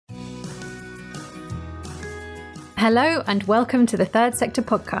Hello and welcome to the Third Sector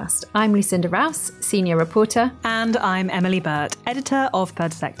podcast. I'm Lucinda Rouse, senior reporter. And I'm Emily Burt, editor of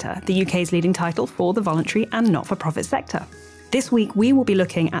Third Sector, the UK's leading title for the voluntary and not-for-profit sector. This week, we will be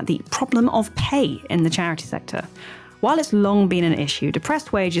looking at the problem of pay in the charity sector. While it's long been an issue,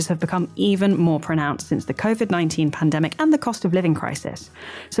 depressed wages have become even more pronounced since the COVID-19 pandemic and the cost of living crisis.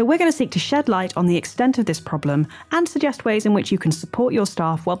 So we're going to seek to shed light on the extent of this problem and suggest ways in which you can support your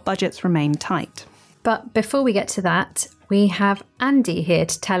staff while budgets remain tight. But before we get to that, we have Andy here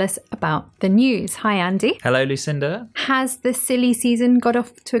to tell us about the news. Hi, Andy. Hello, Lucinda. Has the silly season got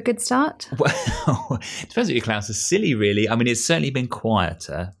off to a good start? Well, it depends what you class as silly, really. I mean, it's certainly been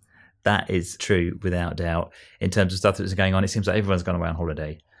quieter. That is true, without doubt. In terms of stuff that's going on, it seems like everyone's gone away on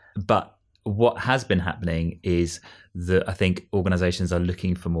holiday. But what has been happening is that I think organisations are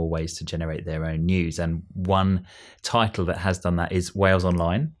looking for more ways to generate their own news. And one title that has done that is Wales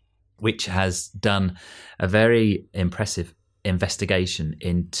Online, which has done a very impressive investigation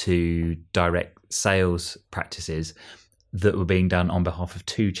into direct sales practices that were being done on behalf of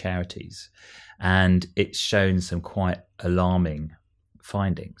two charities. And it's shown some quite alarming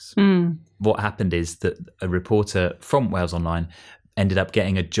findings. What happened is that a reporter from Wales Online ended up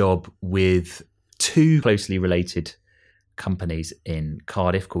getting a job with two closely related companies in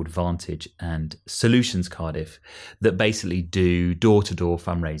Cardiff called Vantage and Solutions Cardiff that basically do door-to-door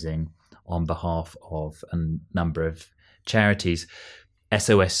fundraising on behalf of a number of charities,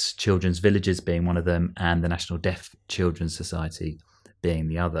 SOS Children's Villages being one of them and the National Deaf Children's Society being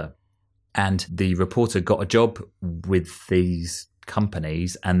the other. And the reporter got a job with these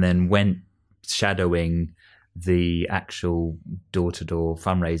companies and then went shadowing the actual door-to-door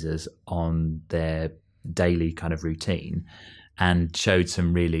fundraisers on their daily kind of routine and showed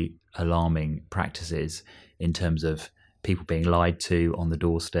some really alarming practices in terms of people being lied to on the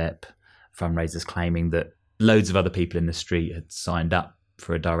doorstep, fundraisers claiming that loads of other people in the street had signed up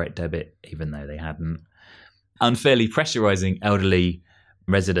for a direct debit even though they hadn't, unfairly pressurising elderly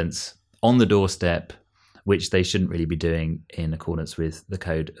residents on the doorstep, which they shouldn't really be doing in accordance with the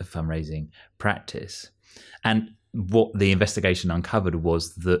Code of Fundraising Practice. And what the investigation uncovered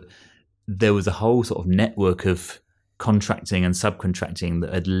was that there was a whole sort of network of contracting and subcontracting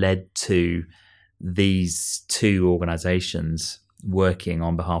that had led to these two organisations working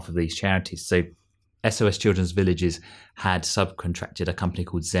on behalf of these charities. So SOS Children's Villages had subcontracted a company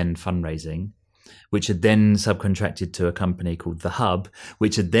called Zen Fundraising, which had then subcontracted to a company called The Hub,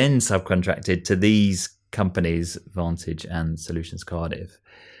 which had then subcontracted to these companies, Vantage and Solutions Cardiff,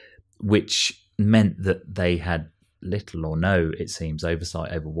 which meant that they had little or no, it seems,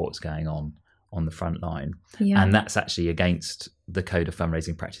 oversight over what's going on the front line. Yeah. And that's actually against the Code of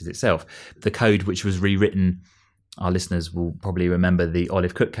Fundraising Practice itself. The code, which was rewritten, our listeners will probably remember the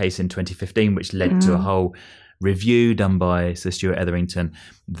Olive Cook case in 2015, which led to a whole review done by Sir Stuart Etherington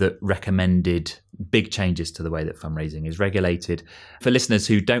that recommended big changes to the way that fundraising is regulated. For listeners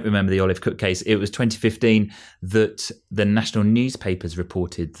who don't remember the Olive Cook case, it was 2015 that the national newspapers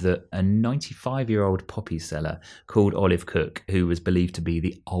reported that a 95-year-old poppy seller called Olive Cook, who was believed to be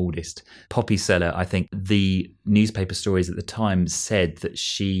the oldest poppy seller, I think the newspaper stories at the time said that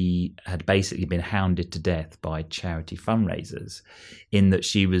she had basically been hounded to death by charity fundraisers in that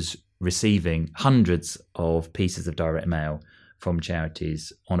she was receiving hundreds of pieces of direct mail from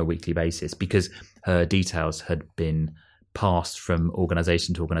charities on a weekly basis because her details had been passed from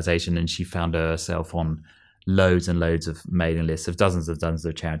organisation to organisation, and she found herself on loads and loads of mailing lists of dozens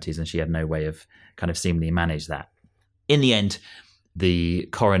of charities, and she had no way of kind of seemingly manage that. In the end, the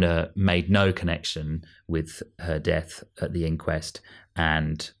coroner made no connection with her death at the inquest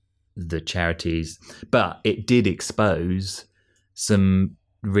and the charities, but it did expose some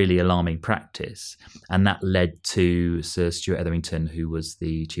really alarming practice, and that led to Sir Stuart Etherington, who was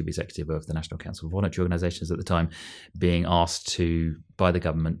the chief executive of the National Council of Voluntary Organisations at the time, being asked by the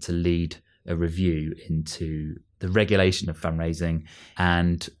government to lead a review into the regulation of fundraising.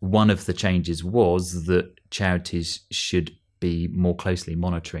 And one of the changes was that charities should be more closely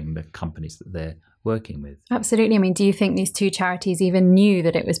monitoring the companies that they're working with. Absolutely. I mean, do you think these two charities even knew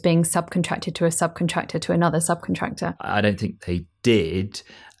that it was being subcontracted to a subcontractor to another subcontractor? I don't think they did.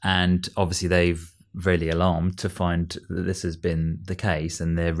 And obviously they've really alarmed to find that this has been the case,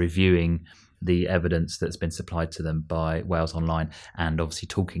 and they're reviewing the evidence that's been supplied to them by Wales Online and obviously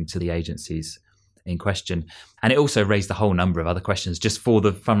talking to the agencies in question. And it also raised a whole number of other questions just for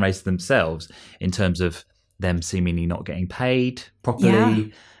the fundraisers themselves in terms of them seemingly not getting paid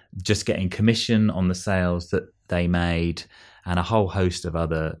properly, just getting commission on the sales that they made, and a whole host of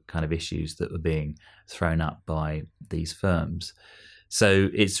other kind of issues that were being thrown up by these firms. So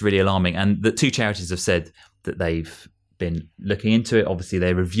it's really alarming. And the two charities have said that they've been looking into it. Obviously,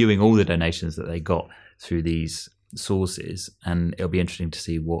 they're reviewing all the donations that they got through these sources, and it'll be interesting to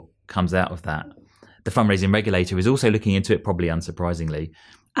see what comes out of that. The fundraising regulator is also looking into it, probably unsurprisingly.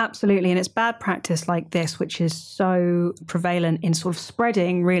 Absolutely. And it's bad practice like this, which is so prevalent in sort of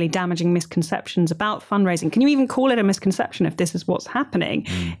spreading really damaging misconceptions about fundraising. Can you even call it a misconception if this is what's happening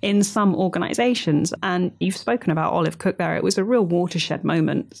in some organisations? And you've spoken about Olive Cook there. It was a real watershed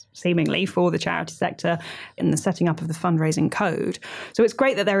moment, seemingly, for the charity sector in the setting up of the fundraising code. So it's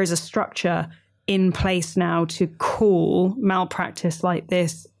great that there is a structure in place now to call malpractice like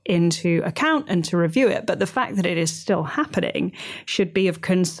this into account and to review it. But the fact that it is still happening should be of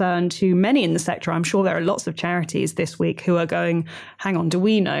concern to many in the sector. I'm sure there are lots of charities this week who are going, hang on, do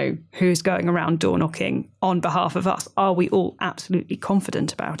we know who's going around door knocking on behalf of us? Are we all absolutely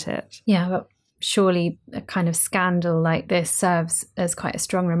confident about it? Yeah, but surely a kind of scandal like this serves as quite a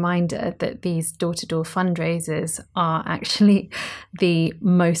strong reminder that these door-to-door fundraisers are actually the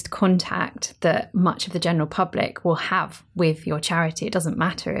most contact that much of the general public will have with your charity. It doesn't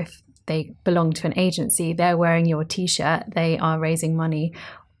matter if they belong to an agency, they're wearing your T-shirt, they are raising money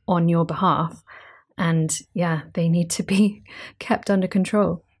on your behalf. And yeah, they need to be kept under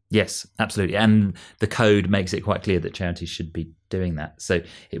control. Yes, absolutely. And the code makes it quite clear that charities should be doing that. So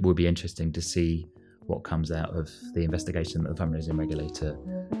it will be interesting to see what comes out of the investigation that the fundraising regulator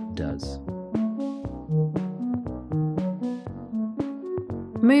does.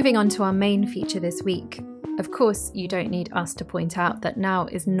 Moving on to our main feature this week. Of course, you don't need us to point out that now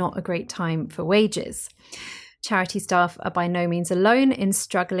is not a great time for wages. Charity staff are by no means alone in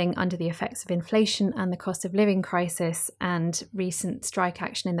struggling under the effects of inflation and the cost of living crisis, and recent strike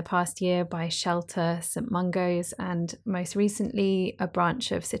action in the past year by Shelter, St Mungo's, and most recently a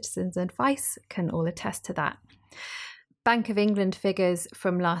branch of Citizens Advice can all attest to that. Bank of England figures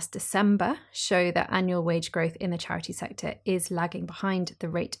from last December show that annual wage growth in the charity sector is lagging behind the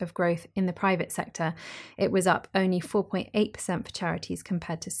rate of growth in the private sector. It was up only 4.8% for charities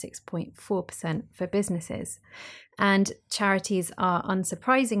compared to 6.4% for businesses. And charities are,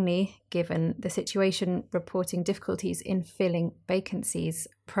 unsurprisingly, given the situation, reporting difficulties in filling vacancies.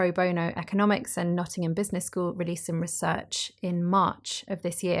 Pro Bono Economics and Nottingham Business School released some research in March of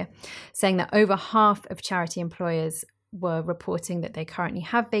this year, saying that over half of charity employers were reporting that they currently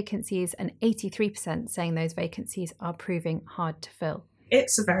have vacancies, and 83% saying those vacancies are proving hard to fill.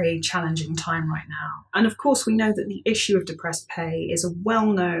 It's a very challenging time right now. And of course, we know that the issue of depressed pay is a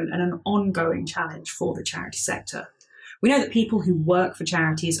well-known and an ongoing challenge for the charity sector. We know that people who work for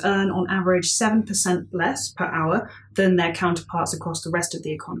charities earn on average 7% less per hour than their counterparts across the rest of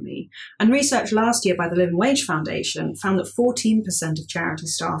the economy. And research last year by the Living Wage Foundation found that 14% of charity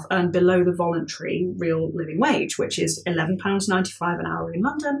staff earn below the voluntary real living wage, which is £11.95 an hour in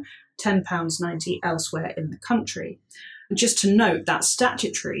London, £10.90 elsewhere in the country. Just to note, that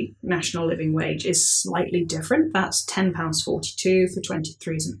statutory national living wage is slightly different. That's £10.42 for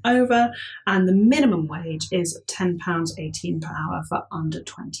 23s and over, and the minimum wage is £10.18 per hour for under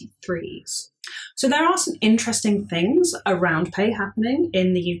 23s. So there are some interesting things around pay happening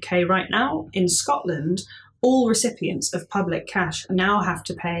in the UK right now. In Scotland, all recipients of public cash now have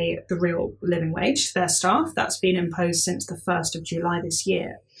to pay the real living wage to their staff. That's been imposed since the 1st of July this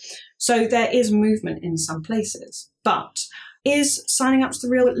year. So there is movement in some places. But is signing up to the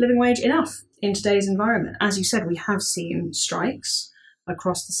real living wage enough in today's environment? As you said, we have seen strikes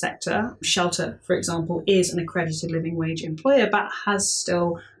across the sector. Shelter, for example, is an accredited living wage employer, but has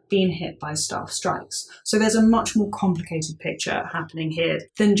still been hit by staff strikes. So there's a much more complicated picture happening here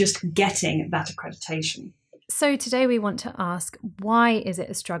than just getting that accreditation. So today we want to ask, why is it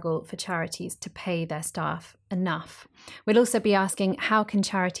a struggle for charities to pay their staff enough? We'll also be asking, how can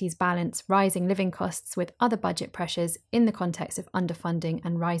charities balance rising living costs with other budget pressures in the context of underfunding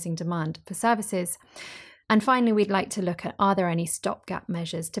and rising demand for services? And finally, we'd like to look at, are there any stopgap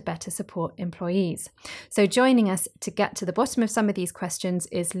measures to better support employees? So joining us to get to the bottom of some of these questions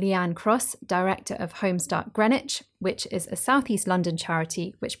is Leanne Cross, Director of Home Start Greenwich, which is a South East London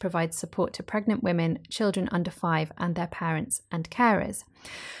charity which provides support to pregnant women, children under 5 and their parents and carers.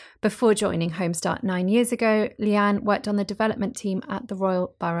 Before joining Home Start 9 years ago, Leanne worked on the development team at the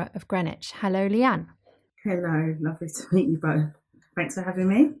Royal Borough of Greenwich. Hello, Leanne. Hello, lovely to meet you both. Thanks for having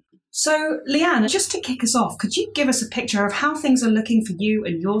me. So, Leanne, just to kick us off, could you give us a picture of how things are looking for you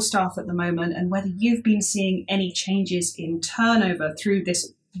and your staff at the moment, and whether you've been seeing any changes in turnover through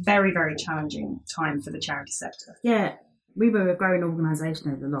this very, very challenging time for the charity sector? Yeah, we were a growing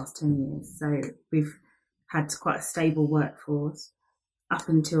organisation over the last 10 years, so we've had quite a stable workforce up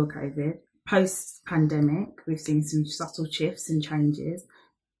until COVID. Post-pandemic, we've seen some subtle shifts and changes.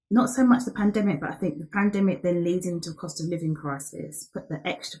 Not so much the pandemic, but I think the pandemic then leads into a cost of living crisis, put the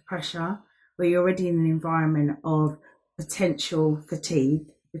extra pressure where you're already in an environment of potential fatigue,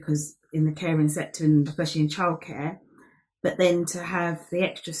 because in the caring sector and especially in childcare, but then to have the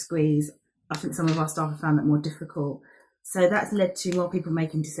extra squeeze, I think some of our staff have found that more difficult. So that's led to more people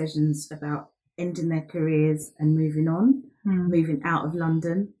making decisions about ending their careers and moving on, moving out of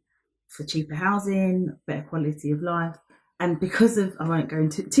London for cheaper housing, better quality of life. And because of, I won't go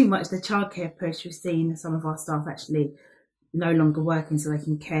into too much, the childcare push, we've seen some of our staff actually no longer working so they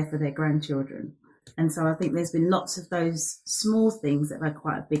can care for their grandchildren. And so I think there's been lots of those small things that have had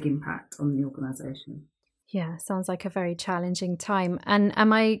quite a big impact on the organisation. Yeah, sounds like a very challenging time. And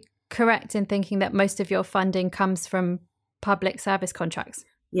am I correct in thinking that most of your funding comes from public service contracts?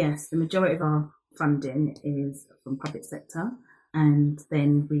 Yes, the majority of our funding is from public sector. And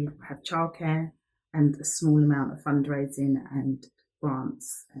then we have childcare and a small amount of fundraising and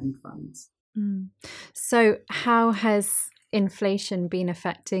grants and funds. So how has inflation been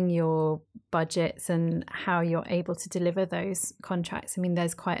affecting your budgets and how you're able to deliver those contracts? I mean,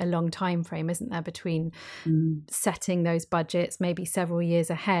 there's quite a long time frame, isn't there, between setting those budgets maybe several years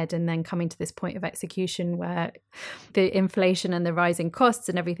ahead and then coming to this point of execution where the inflation and the rising costs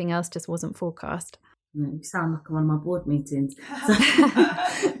and everything else just wasn't forecast. You sound like I'm on my board meetings.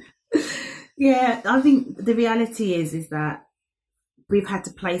 Yeah, I think the reality is that we've had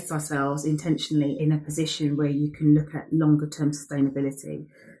to place ourselves intentionally in a position where you can look at longer term sustainability.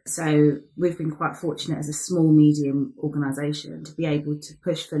 So we've been quite fortunate as a small, medium organisation to be able to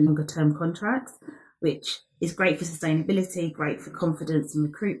push for longer term contracts, which is great for sustainability, great for confidence and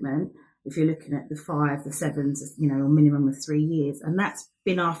recruitment. If you're looking at the 5, the 7s, or minimum of 3 years. And that's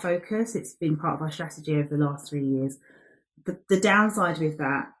been our focus. It's been part of our strategy over the last 3 years. The downside with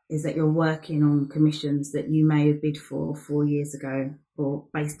that is that you're working on commissions that you may have bid for 4 years ago or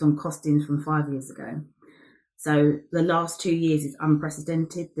based on costings from 5 years ago. So the last 2 years is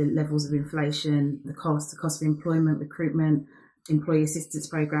unprecedented. The levels of inflation, the cost of employment, recruitment, employee assistance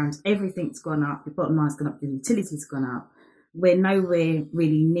programs, everything's gone up. The bottom line's gone up, the utilities gone up. We're nowhere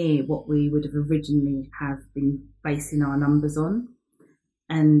really near what we would have originally have been basing our numbers on.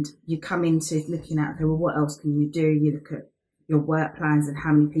 And you come into looking at, okay, well, what else can you do? You look at your work plans and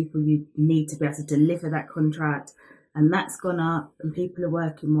how many people you need to be able to deliver that contract. And that's gone up and people are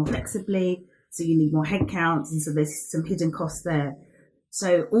working more flexibly. So you need more headcounts. And so there's some hidden costs there.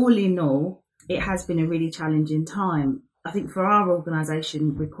 So all in all, it has been a really challenging time. I think for our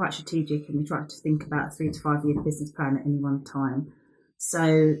organisation, we're quite strategic and we try to think about a 3 to 5 year business plan at any one time.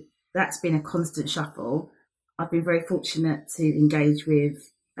 So that's been a constant shuffle. I've been very fortunate to engage with,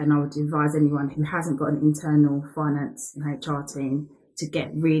 and I would advise anyone who hasn't got an internal finance and HR team to get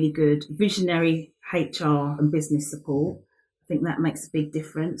really good visionary HR and business support. I think that makes a big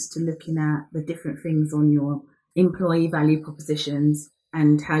difference to looking at the different things on your employee value propositions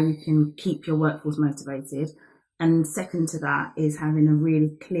and how you can keep your workforce motivated. And second to that is having a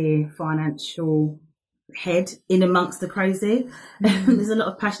really clear financial head in amongst the crazy. There's a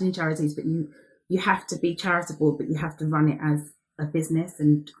lot of passion in charities, but you have to be charitable, but you have to run it as a business.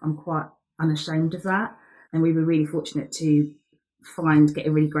 And I'm quite unashamed of that. And we were really fortunate to get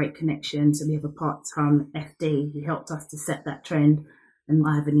a really great connection. So we have a part-time FD who helped us to set that trend. And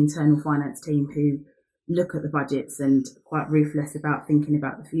I have an internal finance team who look at the budgets and quite ruthless about thinking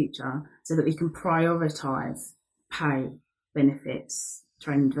about the future so that we can prioritise pay, benefits,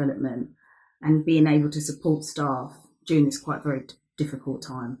 training development, and being able to support staff during this quite very difficult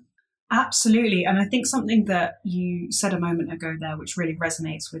time. Absolutely. And I think something that you said a moment ago there, which really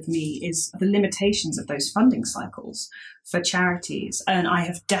resonates with me, is the limitations of those funding cycles for charities. And I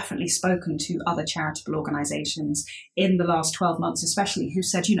have definitely spoken to other charitable organisations in the last 12 months, especially, who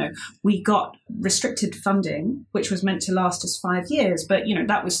said, we got restricted funding, which was meant to last us 5 years. But,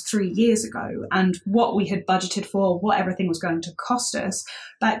 that was 3 years ago. And what we had budgeted for, what everything was going to cost us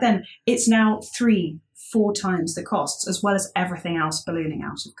back then, it's now 3-4 times the costs, as well as everything else ballooning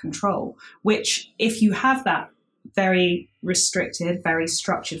out of control, which if you have that very restricted, very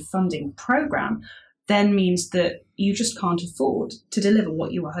structured funding program, then means that you just can't afford to deliver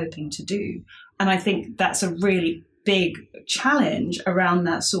what you were hoping to do. And I think that's a really big challenge around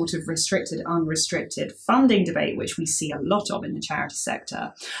that sort of restricted, unrestricted funding debate, which we see a lot of in the charity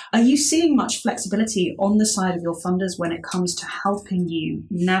sector. Are you seeing much flexibility on the side of your funders when it comes to helping you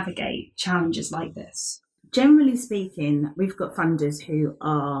navigate challenges like this? Generally speaking, we've got funders who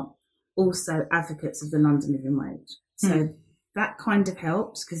are also advocates of the London living wage. So that kind of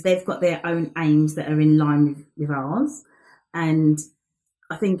helps because they've got their own aims that are in line with ours. And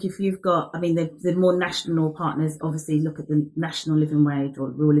I think if you've got, the more national partners obviously look at the national living wage or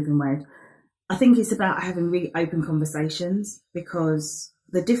real living wage. I think it's about having really open conversations, because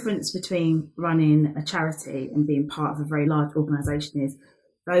the difference between running a charity and being part of a very large organisation is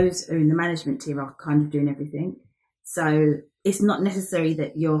those who are in the management team are kind of doing everything. So it's not necessary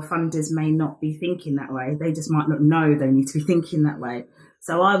that your funders may not be thinking that way. They just might not know they need to be thinking that way.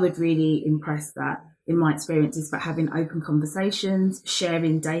 So I would really impress that, in my experience, is about having open conversations,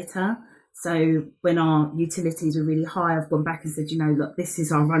 sharing data. So when our utilities were really high, I've gone back and said, look, this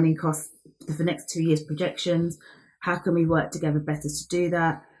is our running costs for the next 2 years projections. How can we work together better to do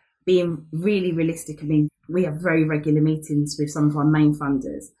that? Being really realistic. We have very regular meetings with some of our main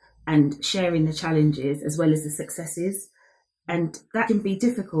funders and sharing the challenges as well as the successes. And that can be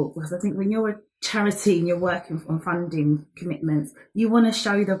difficult, because I think when you're a charity and you're working on funding commitments, you want to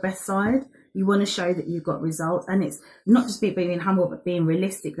show the best side. You want to show that you've got results. And it's not just being humble, but being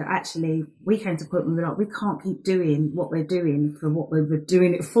realistic, that actually we came to a point where we're like, we can't keep doing what we're doing for what we were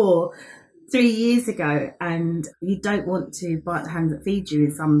doing it for 3 years ago. And you don't want to bite the hand that feeds you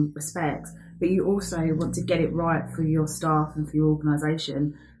in some respects, but you also want to get it right for your staff and for your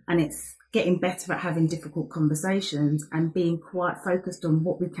organisation. And it's getting better at having difficult conversations and being quite focused on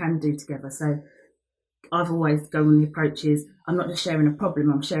what we can do together. So I've always gone on the approach is, I'm not just sharing a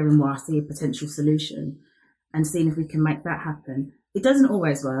problem, I'm sharing where I see a potential solution and seeing if we can make that happen. It doesn't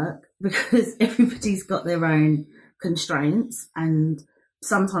always work, because everybody's got their own constraints, and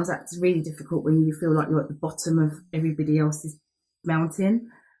sometimes that's really difficult when you feel like you're at the bottom of everybody else's mountain.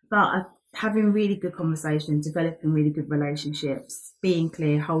 But having really good conversations, developing really good relationships, being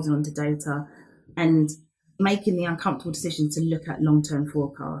clear, holding on to data, and making the uncomfortable decision to look at long-term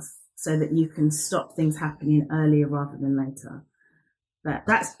forecasts so that you can stop things happening earlier rather than later. But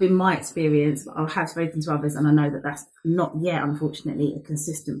that's been my experience. I have spoken to others, and I know that that's not yet, unfortunately, a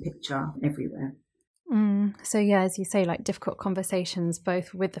consistent picture everywhere. So yeah, as you say, like difficult conversations,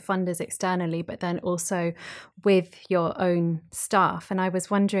 both with the funders externally, but then also with your own staff. And I was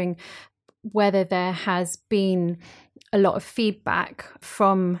wondering whether there has been a lot of feedback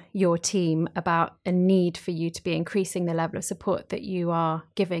from your team about a need for you to be increasing the level of support that you are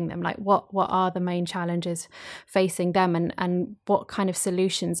giving them. Like what are the main challenges facing them, and what kind of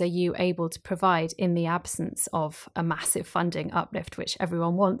solutions are you able to provide in the absence of a massive funding uplift, which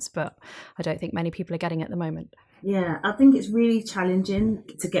everyone wants, but I don't think many people are getting at the moment? Yeah, I think it's really challenging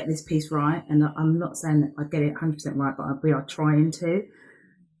to get this piece right. And I'm not saying that I get it 100% right, but we are trying to.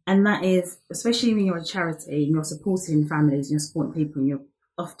 And that is, especially when you're a charity and you're supporting families and you're supporting people, and you're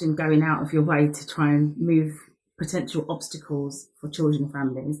often going out of your way to try and move potential obstacles for children and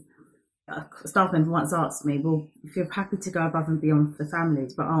families. A staff member once asked me, well, if you're happy to go above and beyond for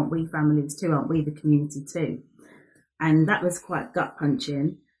families, but aren't we families too? Aren't we the community too? And that was quite gut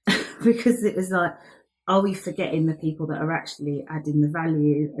punching, because it was like, are we forgetting the people that are actually adding the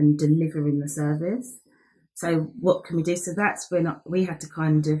value and delivering the service? So what can we do? So that's when we had to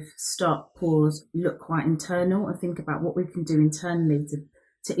kind of stop, pause, look quite internal and think about what we can do internally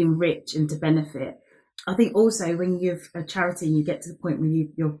to enrich and to benefit. I think also when you're a charity and you get to the point where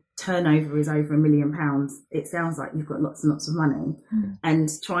your turnover is over £1 million, it sounds like you've got lots and lots of money. And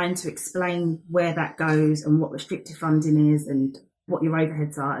trying to explain where that goes and what restricted funding is and what your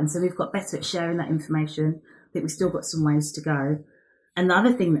overheads are. And so we've got better at sharing that information. I think we've still got some ways to go. And the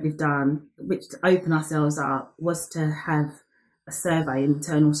other thing that we've done, which to open ourselves up, was to have a survey, an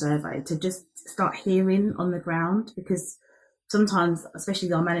internal survey, to just start hearing on the ground, because sometimes,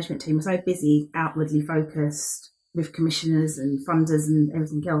 especially our management team, are so busy, outwardly focused with commissioners and funders and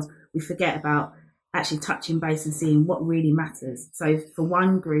everything else, we forget about actually touching base and seeing what really matters. So for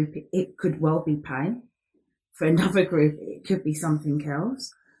one group, it could well be pay. For another group, it could be something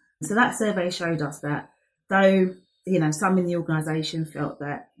else. So that survey showed us that though, some in the organisation felt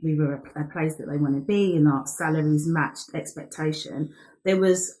that we were a place that they want to be and our salaries matched expectation, there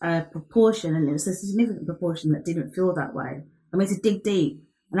was a proportion, and it was a significant proportion, that didn't feel that way. I mean, to dig deep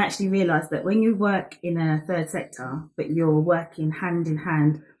and actually realise that when you work in a third sector, but you're working hand in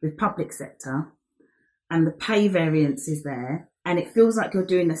hand with public sector, and the pay variance is there, and it feels like you're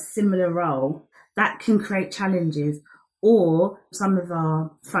doing a similar role, that can create challenges. Or some of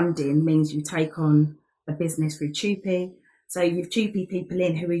our funding means you take on a business through TUPE. So you've TUPE people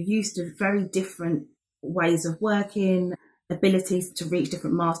in who are used to very different ways of working, abilities to reach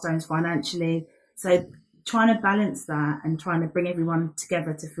different milestones financially. So trying to balance that and trying to bring everyone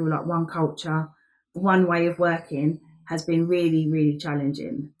together to feel like one culture, one way of working, has been really, really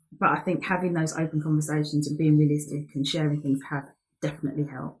challenging. But I think having those open conversations and being realistic and sharing things have definitely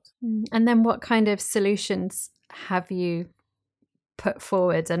helped. And then what kind of solutions have you put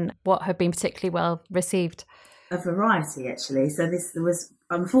forward and what have been particularly well received? A variety, actually. So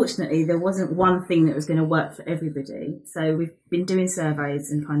unfortunately, there wasn't one thing that was going to work for everybody. So we've been doing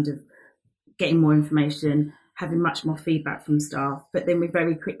surveys and kind of getting more information, having much more feedback from staff. But then we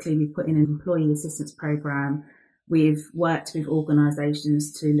put in an employee assistance program. We've worked with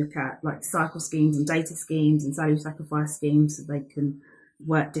organisations to look at like cycle schemes and data schemes and salary sacrifice schemes so they can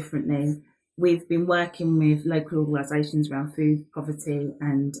work differently. We've been working with local organisations around food poverty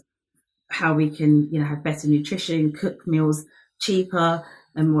and how we can, have better nutrition, cook meals cheaper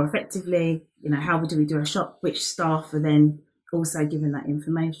and more effectively. How do we do a shop? Which staff are then also given that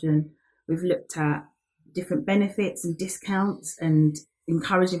information? We've looked at different benefits and discounts and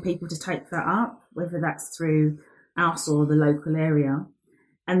encouraging people to take that up, whether that's through us or the local area.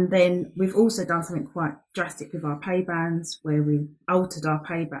 And then we've also done something quite drastic with our pay bands, where we altered our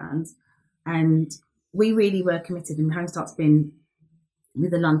pay bands. And we really were committed, and Home Start's been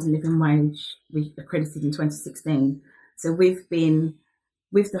with the London Living Wage, we accredited in 2016. So we've been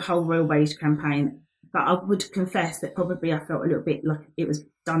with the whole real wage campaign, but I would confess that probably I felt a little bit like it was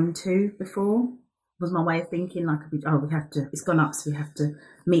done to before, was my way of thinking, like, we have to, it's gone up, so we have to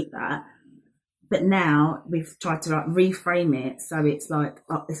meet that. But now we've tried to reframe it so it's like,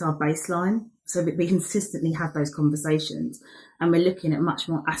 it's our baseline, so that we consistently have those conversations. And we're looking at much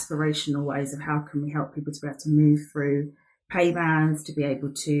more aspirational ways of how can we help people to be able to move through pay bands, to be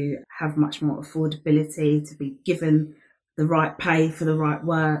able to have much more affordability, to be given the right pay for the right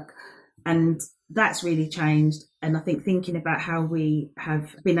work. And that's really changed. And I think thinking about how we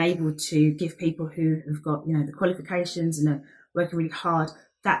have been able to give people who have got, the qualifications and are working really hard,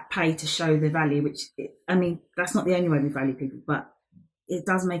 that pay to show their value, which, that's not the only way we value people, but it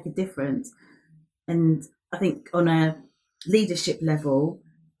does make a difference. And I think on a leadership level,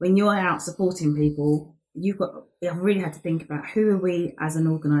 when you're out supporting people, I've really had to think about who are we as an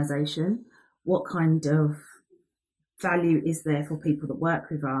organisation, what kind of value is there for people that work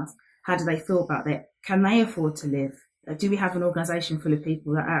with us, how do they feel about that, can they afford to live, do we have an organisation full of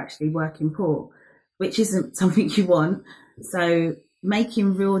people that are actually working poor, which isn't something you want. So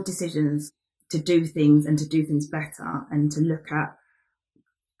making real decisions to do things and to do things better and to look at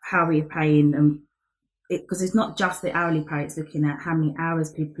how we are paying, because it's not just the hourly pay, it's looking at how many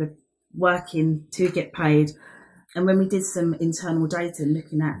hours people are working to get paid. And when we did some internal data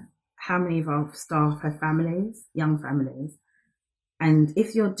looking at how many of our staff have families, young families, and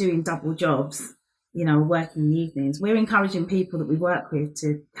if you're doing double jobs, working in the evenings, we're encouraging people that we work with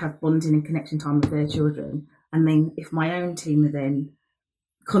to have bonding and connection time with their children. And then if my own team are then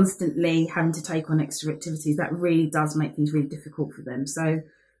constantly having to take on extra activities, that really does make things really difficult for them. So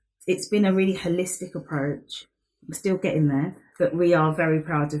it's been a really holistic approach. We're still getting there, but we are very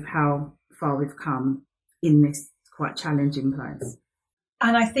proud of how far we've come in this quite challenging place.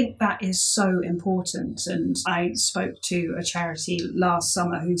 And I think that is so important. And I spoke to a charity last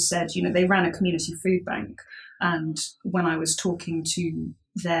summer who said, they ran a community food bank. And when I was talking to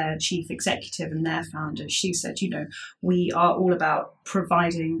their chief executive and their founder, she said, we are all about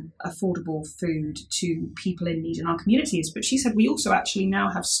providing affordable food to people in need in our communities. But she said, we also actually now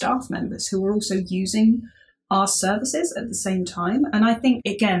have staff members who are also using our services at the same time. And I think,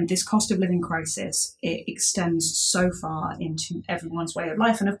 again, this cost of living crisis, it extends so far into everyone's way of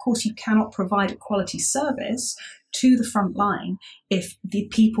life. And of course, you cannot provide a quality service to the front line if the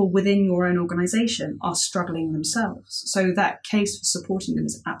people within your own organisation are struggling themselves. So that case for supporting them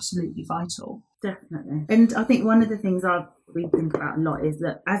is absolutely vital. Definitely. And I think one of the things we think about a lot is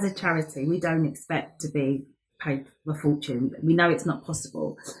that as a charity, we don't expect to be paid a fortune. We know it's not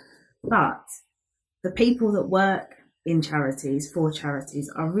possible. But the people that work in charities, for charities,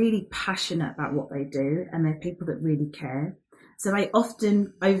 are really passionate about what they do, and they're people that really care. So they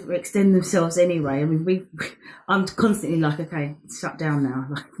often overextend themselves anyway. I'm constantly like, okay, shut down now.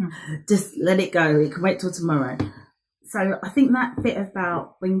 Just let it go. It can wait till tomorrow. So I think that bit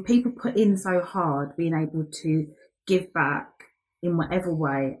about when people put in so hard, being able to give back in whatever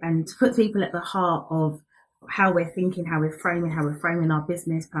way and to put people at the heart of how we're thinking, how we're framing our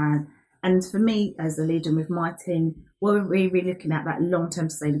business plan. And for me as a leader with my team, we're really looking at that long-term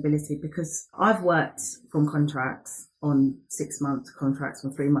sustainability, because I've worked from contracts on 6 months, contracts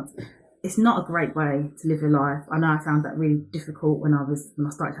on 3 months. It's not a great way to live your life. I know I found that really difficult when I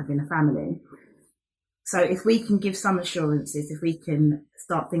started having a family. So if we can give some assurances, if we can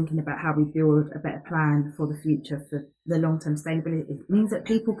start thinking about how we build a better plan for the future, for the long-term sustainability, it means that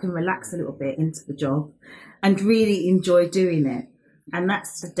people can relax a little bit into the job and really enjoy doing it. And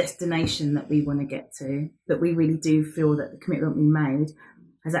that's the destination that we want to get to, that we really do feel that the commitment we made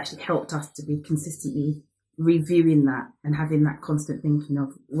has actually helped us to be consistently reviewing that and having that constant thinking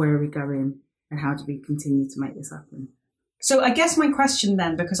of where are we going and how do we continue to make this happen. So I guess my question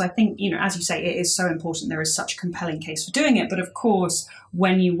then, because I think, as you say, it is so important, there is such a compelling case for doing it. But of course,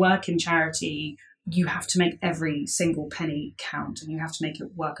 when you work in charity, you have to make every single penny count and you have to make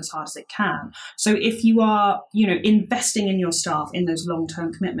it work as hard as it can. So if you are, investing in your staff in those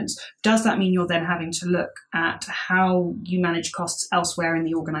long-term commitments, does that mean you're then having to look at how you manage costs elsewhere in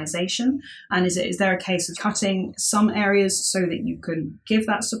the organisation? And is there a case of cutting some areas so that you can give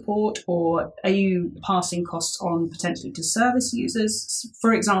that support, or are you passing costs on potentially to service users,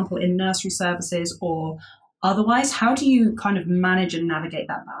 for example, in nursery services or otherwise? How do you kind of manage and navigate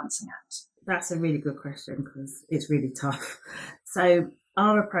that balancing act? That's a really good question because it's really tough. So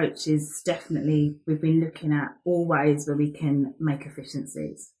our approach is definitely, we've been looking at all ways where we can make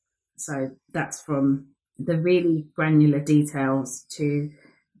efficiencies. So that's from the really granular details to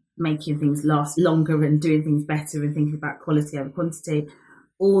making things last longer and doing things better and thinking about quality over quantity,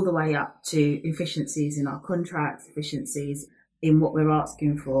 all the way up to efficiencies in our contracts, efficiencies in what we're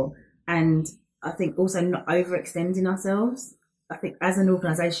asking for. And I think also not overextending ourselves. I think as an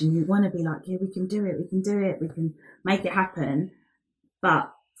organisation, you want to be like, yeah, we can do it, we can make it happen. But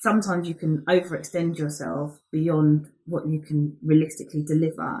sometimes you can overextend yourself beyond what you can realistically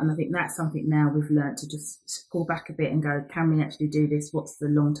deliver. And I think that's something now we've learned to just pull back a bit and go, can we actually do this? What's the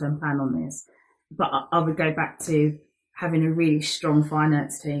long-term plan on this? But I would go back to having a really strong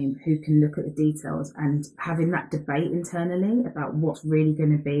finance team who can look at the details and having that debate internally about what's really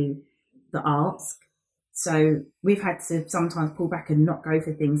going to be the ask. So we've had to sometimes pull back and not go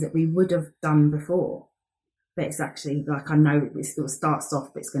for things that we would have done before. But it's actually like, I know it still starts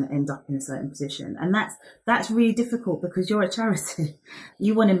off, but it's going to end up in a certain position. And that's really difficult because you're a charity.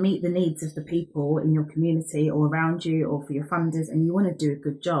 You want to meet the needs of the people in your community or around you or for your funders, and you want to do a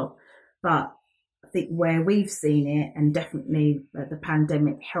good job. But I think where we've seen it, and definitely the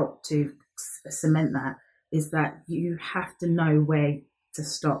pandemic helped to cement that, is that you have to know where to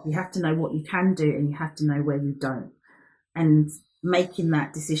stop. You have to know what you can do and you have to know where you don't. And making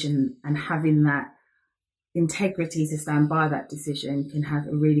that decision and having that integrity to stand by that decision can have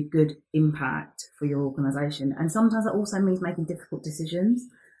a really good impact for your organisation. And sometimes it also means making difficult decisions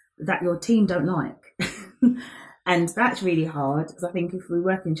that your team don't like. And that's really hard because I think if we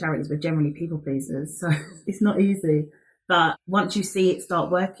work in charities, we're generally people pleasers. So it's not easy. But once you see it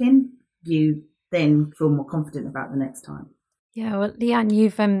start working, you then feel more confident about the next time. Yeah, well, Leanne,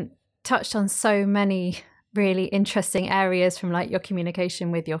 you've touched on so many really interesting areas, from like your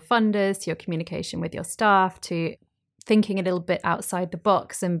communication with your funders to your communication with your staff to thinking a little bit outside the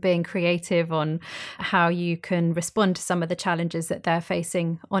box and being creative on how you can respond to some of the challenges that they're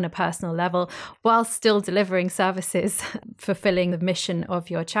facing on a personal level while still delivering services, fulfilling the mission of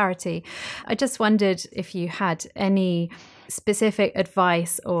your charity. I just wondered if you had any specific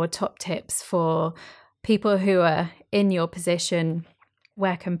advice or top tips for people who are in your position.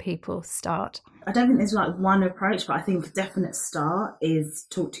 Where can people start? I don't think there's like one approach, but I think a definite start is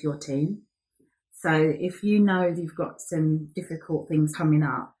talk to your team. So if you know you've got some difficult things coming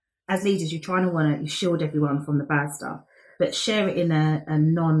up, as leaders, you're trying to want to shield everyone from the bad stuff, but share it in a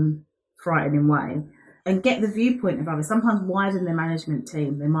non-frightening way and get the viewpoint of others. Sometimes widen the management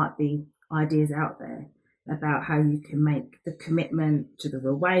team. There might be ideas out there about how you can make the commitment to the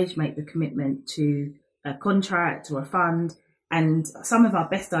real wage, make the commitment to a contract or a fund. And some of our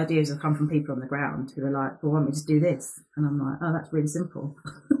best ideas have come from people on the ground who are like, well, why don't we just do this? And I'm like, oh, that's really simple.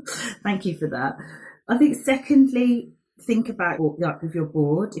 Thank you for that. I think secondly, think about like with your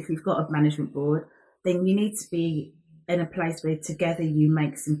board. If you've got a management board, then you need to be in a place where together you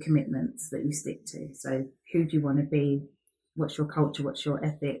make some commitments that you stick to. So who do you want to be? What's your culture? What's your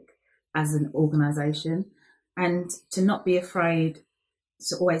ethic as an organisation? And to not be afraid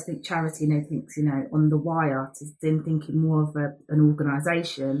to always think charity and everything's, on the wire, to then thinking more of an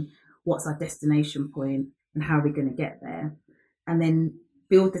organisation, what's our destination point and how are we going to get there? And then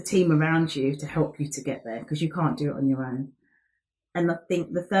build the team around you to help you to get there, because you can't do it on your own. And I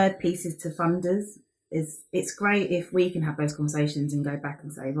think the third piece is to funders. It's great if we can have those conversations and go back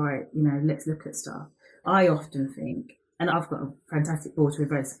and say, right, let's look at stuff. I often think, and I've got a fantastic board who are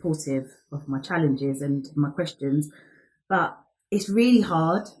very supportive of my challenges and my questions, but it's really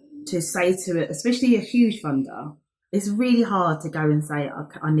hard to say to it, especially a huge funder, it's really hard to go and say,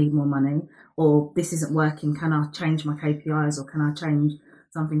 I need more money, or this isn't working, can I change my KPIs, or can I change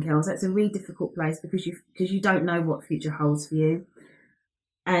something else? That's a really difficult place because you don't know what future holds for you.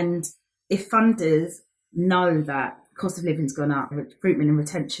 And if funders know that cost of living's gone up, recruitment and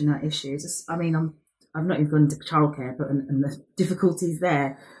retention are issues, I've not even gone into childcare, but and the difficulties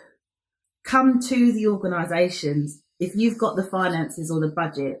there. come to the organisations. If you've got the finances or the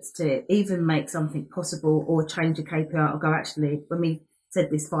budgets to even make something possible or change a KPI or go, actually, when we said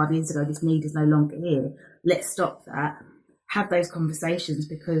this 5 years ago, this need is no longer here, let's stop that. Have those conversations,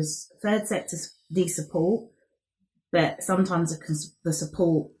 because third sectors need support, but sometimes the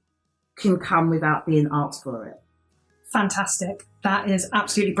support can come without being asked for it. Fantastic. That is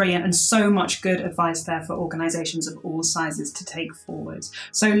absolutely brilliant, and so much good advice there for organisations of all sizes to take forward.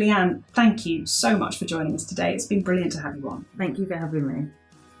 So Leanne, thank you so much for joining us today. It's been brilliant to have you on. Thank you for having me.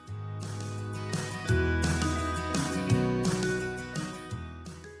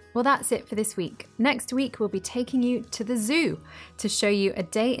 Well, that's it for this week. Next week, we'll be taking you to the zoo to show you a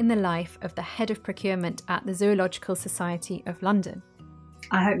day in the life of the head of procurement at the Zoological Society of London.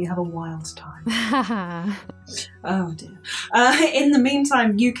 I hope you have a wild time. Oh dear. In the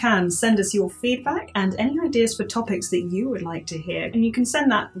meantime, you can send us your feedback and any ideas for topics that you would like to hear. And you can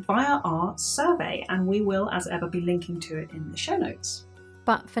send that via our survey, and we will, as ever, be linking to it in the show notes.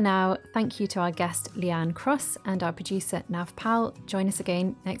 But for now, thank you to our guest Leanne Cross and our producer Nav Powell. Join us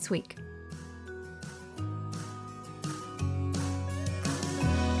again next week.